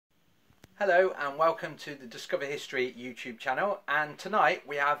Hello and welcome to the Discover History YouTube channel, and tonight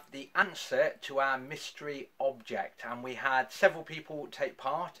we have the answer to our mystery object, and we had several people take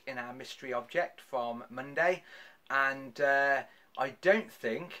part in our mystery object from Monday, and I'm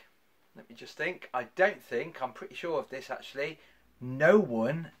pretty sure of this actually, no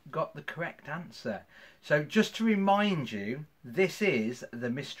one got the correct answer. So just to remind you, this is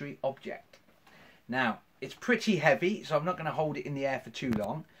the mystery object. Now it's pretty heavy, so I'm not going to hold it in the air for too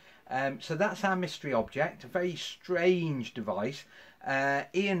long. So that's our mystery object, a very strange device.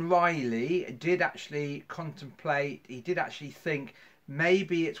 Ian Riley did actually contemplate, he did actually think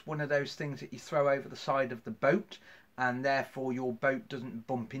maybe it's one of those things that you throw over the side of the boat and therefore your boat doesn't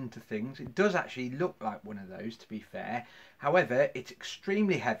bump into things. It does actually look like one of those, to be fair. However, it's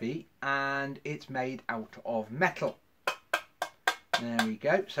extremely heavy and it's made out of metal. There we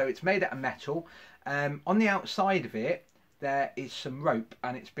go. So it's made out of metal. On the outside of it, there is some rope,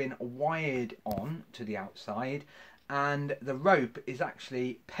 and it's been wired on to the outside, and the rope is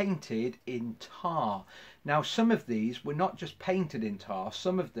actually painted in tar. Now some of these were not just painted in tar,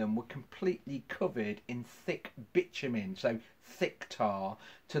 some of them were completely covered in thick bitumen, so thick tar,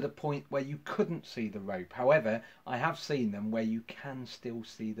 to the point where you couldn't see the rope. However, I have seen them where you can still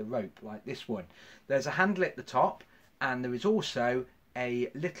see the rope, like this one. There's a handle at the top, and there is also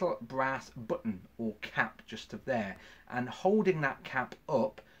a little brass button or cap just of there, and holding that cap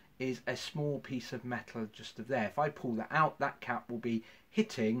up is a small piece of metal just of there. If I pull that out, that cap will be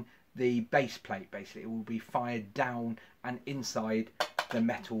hitting the base plate. Basically it will be fired down and inside the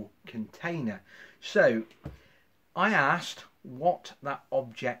metal container. So I asked what that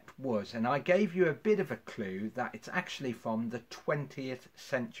object was, and I gave you a bit of a clue that it's actually from the 20th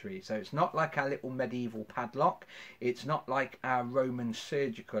century. So it's not like our little medieval padlock, it's not like our Roman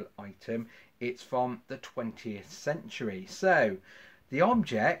surgical item, it's from the 20th century. So the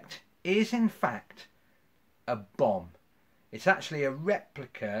object is in fact a bomb. It's actually a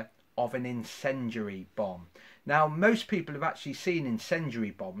replica of an incendiary bomb. Now most people have actually seen incendiary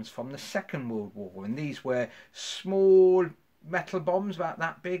bombs from the Second World War, and these were small metal bombs about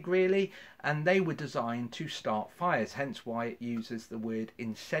that big really, and they were designed to start fires, hence why it uses the word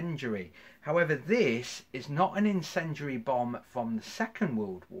incendiary. However, this is not an incendiary bomb from the Second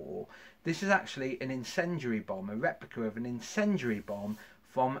World War. This is actually an incendiary bomb, a replica of an incendiary bomb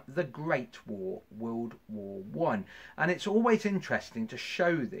from the Great War, World War One. And it's always interesting to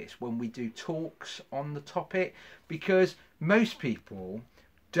show this when we do talks on the topic, because most people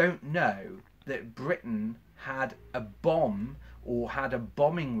don't know that Britain had a bomb or had a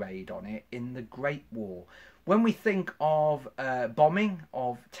bombing raid on it in the Great War. When we think of bombing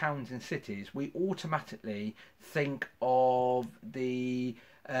of towns and cities, we automatically think of the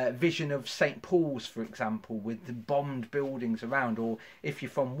vision of St Paul's, for example, with the bombed buildings around, or if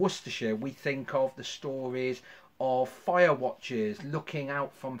you're from Worcestershire, we think of the stories of fire watchers looking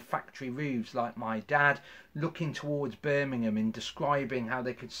out from factory roofs, like my dad looking towards Birmingham and describing how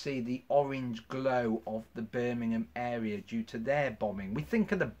they could see the orange glow of the Birmingham area due to their bombing. We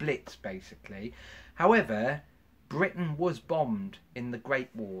think of the Blitz basically. However, Britain was bombed in the Great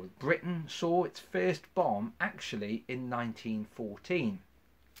War. Britain saw its first bomb actually in 1914.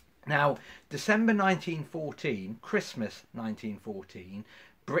 Now, December 1914, Christmas 1914,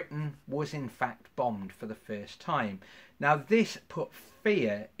 Britain was in fact bombed for the first time. Now this put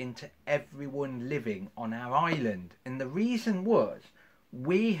fear into everyone living on our island, and the reason was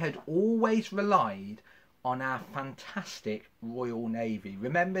we had always relied on our fantastic Royal Navy.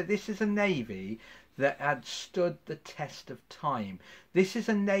 Remember, this is a navy that had stood the test of time. This is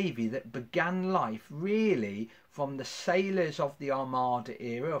a navy that began life really from the sailors of the Armada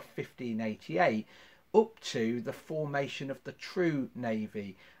era of 1588 up to the formation of the true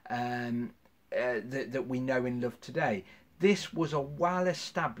navy that we know and love today. This was a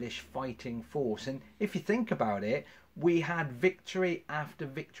well-established fighting force, and if you think about it, we had victory after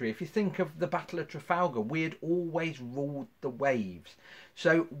victory. If you think of the Battle of Trafalgar, we had always ruled the waves.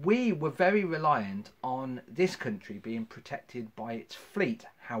 So we were very reliant on this country being protected by its fleet.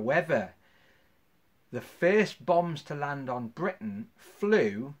 However, the first bombs to land on Britain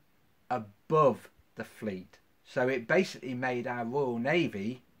flew above the fleet, so it basically made our Royal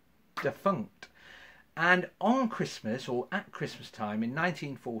Navy defunct. And on Christmas, or at Christmas time in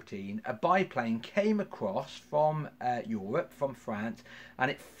 1914, a biplane came across from Europe, from France,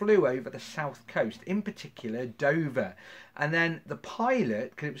 and it flew over the south coast, in particular Dover. And then the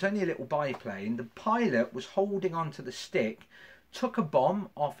pilot, because it was only a little biplane, the pilot was holding onto the stick, took a bomb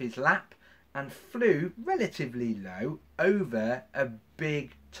off his lap and flew relatively low over a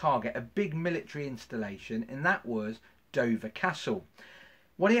big target, a big military installation, and that was Dover Castle.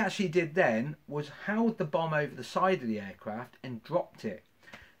 What he actually did then was held the bomb over the side of the aircraft and dropped it.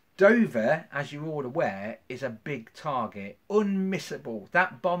 Dover, as you're all aware, is a big target, unmissable.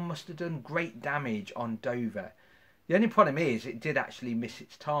 That bomb must have done great damage on Dover. The only problem is it did actually miss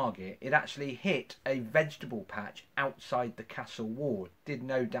its target. It actually hit a vegetable patch outside the castle wall. Did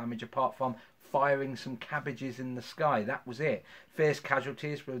no damage apart from firing some cabbages in the sky. That was it. First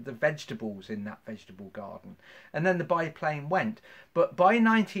casualties were the vegetables in that vegetable garden. And then the biplane went. But by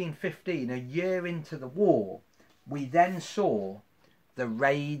 1915, a year into the war, we then saw the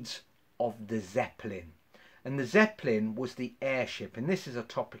raids of the Zeppelin. And the Zeppelin was the airship, and this is a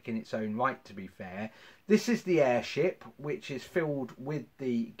topic in its own right, to be fair. This is the airship, which is filled with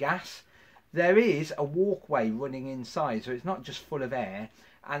the gas. There is a walkway running inside, so it's not just full of air.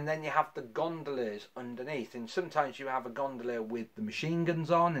 And then you have the gondolas underneath, and sometimes you have a gondola with the machine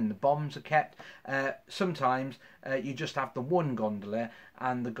guns on and the bombs are kept. Sometimes you just have the one gondola,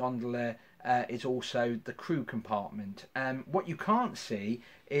 and the gondola is also the crew compartment. What you can't see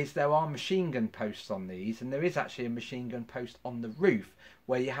is there are machine gun posts on these, and there is actually a machine gun post on the roof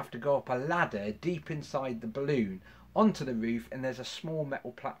where you have to go up a ladder deep inside the balloon onto the roof, and there's a small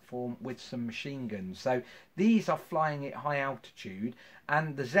metal platform with some machine guns. So these are flying at high altitude,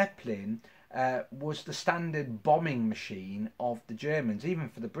 and the Zeppelin was the standard bombing machine of the Germans, even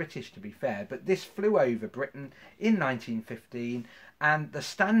for the British, to be fair. But this flew over Britain in 1915, and the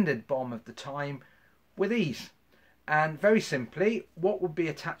standard bomb of the time were these. And very simply, what would be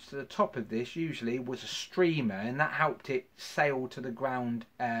attached to the top of this usually was a streamer, and that helped it sail to the ground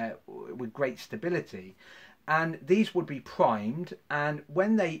with great stability. And these would be primed, and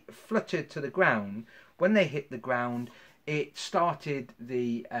when they fluttered to the ground, when they hit the ground, it started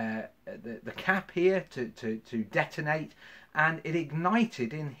the cap here to detonate, and it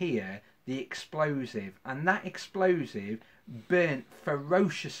ignited in here the explosive, and that explosive burnt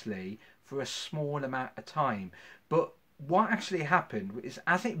ferociously for a small amount of time. But what actually happened is,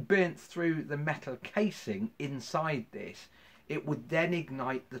 as it burnt through the metal casing inside this, it would then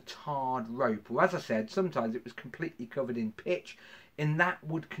ignite the tarred rope. Or as I said, sometimes it was completely covered in pitch, and that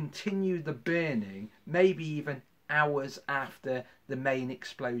would continue the burning, maybe even hours after the main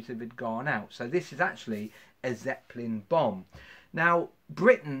explosive had gone out. So this is actually a Zeppelin bomb. Now,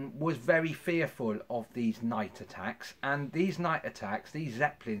 Britain was very fearful of these night attacks, and these night attacks, these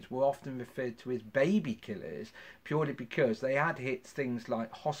Zeppelins, were often referred to as baby killers, purely because they had hit things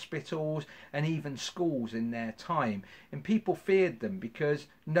like hospitals and even schools in their time, and people feared them because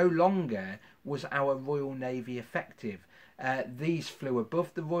no longer was our Royal Navy effective. These flew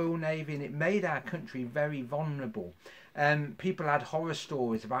above the Royal Navy, and it made our country very vulnerable. People had horror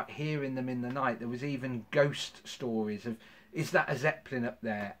stories about hearing them in the night. There was even ghost stories of, is that a Zeppelin up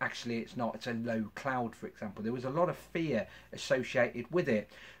there? Actually, it's not. It's a low cloud, for example. There was a lot of fear associated with it.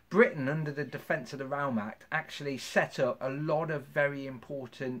 Britain, under the Defence of the Realm Act, actually set up a lot of very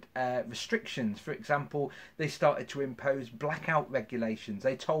important restrictions. For example, they started to impose blackout regulations.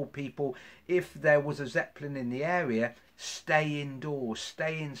 They told people if there was a Zeppelin in the area, stay indoors,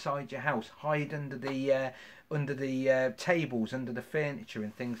 stay inside your house, hide under the tables, under the furniture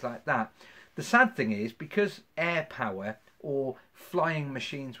and things like that. The sad thing is, because air power or flying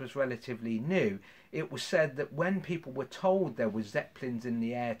machines was relatively new, it was said that when people were told there were Zeppelins in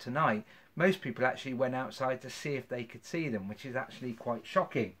the air tonight, most people actually went outside to see if they could see them, which is actually quite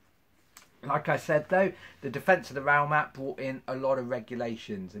shocking. Like I said though, the Defence of the Realm Act brought in a lot of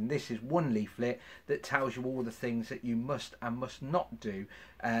regulations, and this is one leaflet that tells you all the things that you must and must not do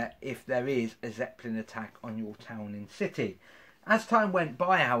if there is a Zeppelin attack on your town and city. As time went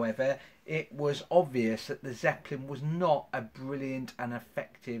by, however, it was obvious that the Zeppelin was not a brilliant and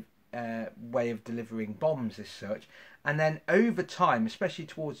effective way of delivering bombs as such. And then over time, especially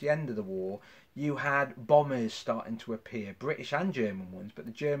towards the end of the war, you had bombers starting to appear, British and German ones, but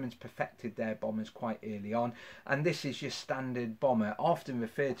the Germans perfected their bombers quite early on, and this is your standard bomber, often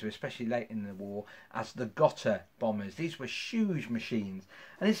referred to, especially late in the war, as the Gotha bombers. These were huge machines,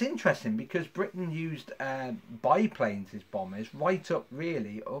 and it's interesting because Britain used biplanes as bombers right up,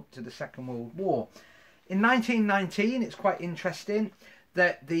 really, up to the Second World War. In 1919, it's quite interesting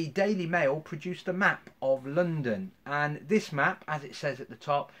that the Daily Mail produced a map of London, and this map, as it says at the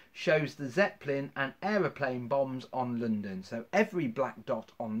top, shows the Zeppelin and aeroplane bombs on London. So every black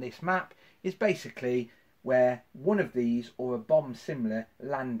dot on this map is basically where one of these or a bomb similar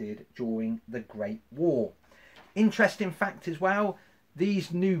landed during the Great War. Interesting fact as well,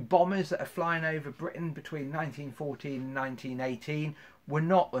 these new bombers that are flying over Britain between 1914 and 1918 were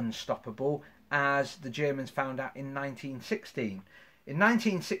not unstoppable, as the Germans found out in 1916. In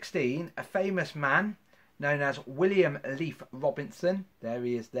 1916, a famous man known as William Leaf Robinson, there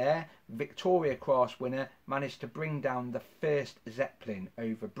he is there, Victoria Cross winner, managed to bring down the first Zeppelin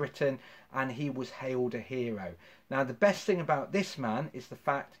over Britain, and he was hailed a hero. Now the best thing about this man is the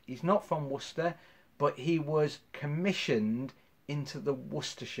fact he's not from Worcester, but he was commissioned into the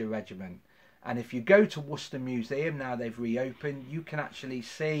Worcestershire Regiment. And if you go to Worcester Museum, now they've reopened, you can actually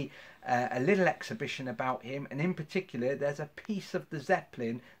see a little exhibition about him, and in particular there's a piece of the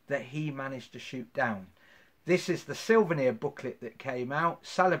Zeppelin that he managed to shoot down. This is the souvenir booklet that came out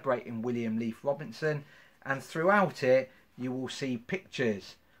celebrating William Leaf Robinson, and throughout it you will see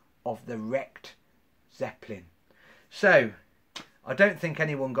pictures of the wrecked Zeppelin. So I don't think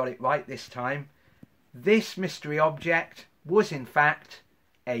anyone got it right this time. This mystery object was in fact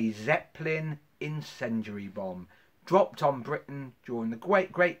a Zeppelin incendiary bomb dropped on Britain during the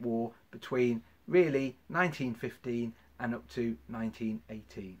Great War between really 1915 and up to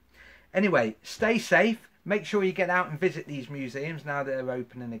 1918. Anyway, stay safe. Make sure you get out and visit these museums now that they're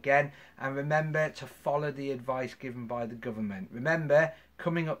opening again, and remember to follow the advice given by the government. Remember,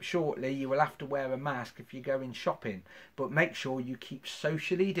 coming up shortly you will have to wear a mask if you're going shopping, but make sure you keep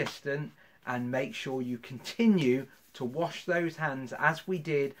socially distant and make sure you continue to wash those hands as we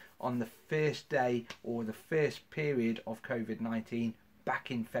did on the first day or the first period of COVID-19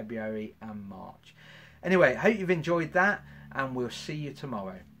 back in February and March. Anyway, I hope you've enjoyed that, and we'll see you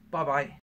tomorrow. Bye bye.